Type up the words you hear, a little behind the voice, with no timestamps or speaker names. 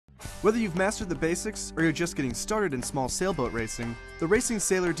Whether you've mastered the basics or you're just getting started in small sailboat racing, the Racing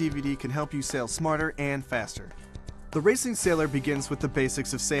Sailor DVD can help you sail smarter and faster. The Racing Sailor begins with the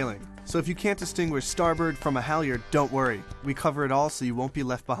basics of sailing, so if you can't distinguish starboard from a halyard, don't worry. We cover it all so you won't be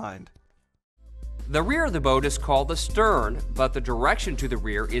left behind. The rear of the boat is called the stern, but the direction to the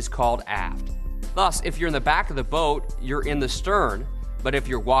rear is called aft. Thus, if you're in the back of the boat, you're in the stern, but if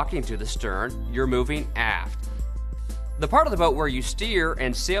you're walking to the stern, you're moving aft. The part of the boat where you steer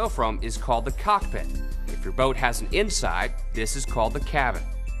and sail from is called the cockpit. If your boat has an inside, this is called the cabin.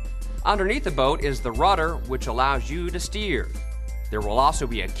 Underneath the boat is the rudder, which allows you to steer. There will also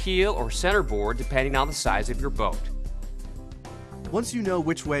be a keel or centerboard depending on the size of your boat. Once you know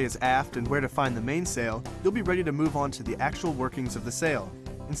which way is aft and where to find the mainsail, you'll be ready to move on to the actual workings of the sail.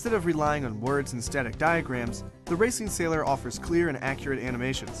 Instead of relying on words and static diagrams, the Racing Sailor offers clear and accurate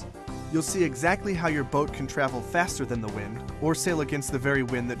animations. You'll see exactly how your boat can travel faster than the wind, or sail against the very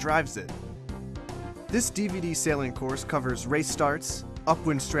wind that drives it. This DVD sailing course covers race starts,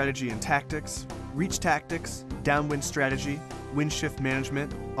 upwind strategy and tactics, reach tactics, downwind strategy, wind shift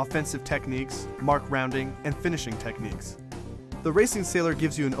management, offensive techniques, mark rounding, and finishing techniques. The Racing Sailor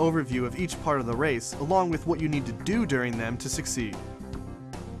gives you an overview of each part of the race, along with what you need to do during them to succeed.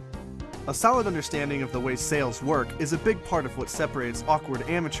 A solid understanding of the way sails work is a big part of what separates awkward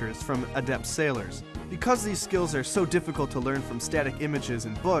amateurs from adept sailors. Because these skills are so difficult to learn from static images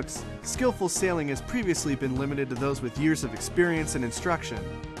and books, skillful sailing has previously been limited to those with years of experience and instruction.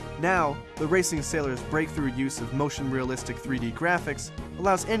 Now, the Racing Sailor's breakthrough use of motion-realistic 3D graphics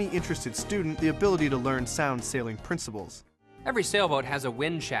allows any interested student the ability to learn sound sailing principles. Every sailboat has a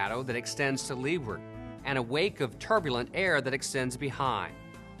wind shadow that extends to leeward and a wake of turbulent air that extends behind.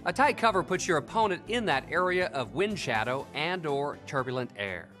 A tight cover puts your opponent in that area of wind shadow and/or turbulent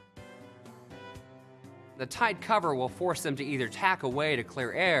air. The tight cover will force them to either tack away to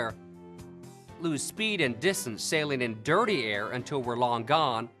clear air, lose speed and distance sailing in dirty air until we're long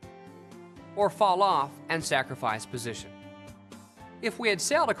gone, or fall off and sacrifice position. If we had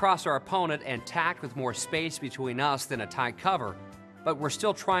sailed across our opponent and tacked with more space between us than a tight cover, but we're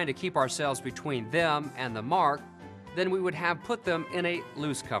still trying to keep ourselves between them and the mark, then we would have put them in a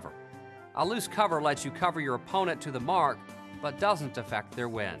loose cover. A loose cover lets you cover your opponent to the mark, but doesn't affect their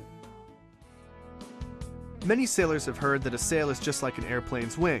wind. Many sailors have heard that a sail is just like an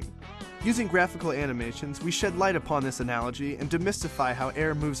airplane's wing. Using graphical animations, we shed light upon this analogy and demystify how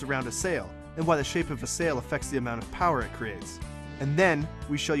air moves around a sail, and why the shape of a sail affects the amount of power it creates. And then,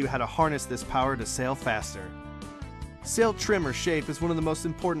 we show you how to harness this power to sail faster. Sail trim or shape is one of the most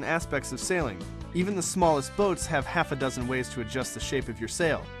important aspects of sailing. Even the smallest boats have half a dozen ways to adjust the shape of your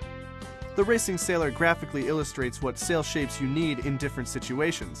sail. The Racing Sailor graphically illustrates what sail shapes you need in different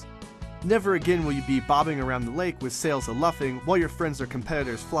situations. Never again will you be bobbing around the lake with sails a-luffing while your friends or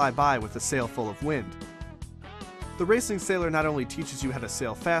competitors fly by with a sail full of wind. The Racing Sailor not only teaches you how to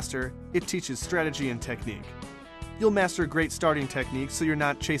sail faster, it teaches strategy and technique. You'll master great starting techniques so you're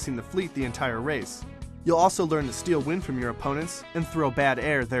not chasing the fleet the entire race. You'll also learn to steal wind from your opponents and throw bad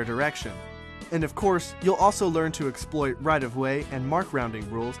air their direction. And of course, you'll also learn to exploit right-of-way and mark rounding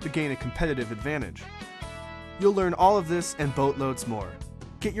rules to gain a competitive advantage. You'll learn all of this and boatloads more.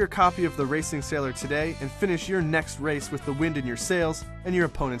 Get your copy of the Racing Sailor today and finish your next race with the wind in your sails and your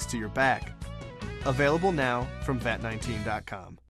opponents to your back. Available now from vat19.com.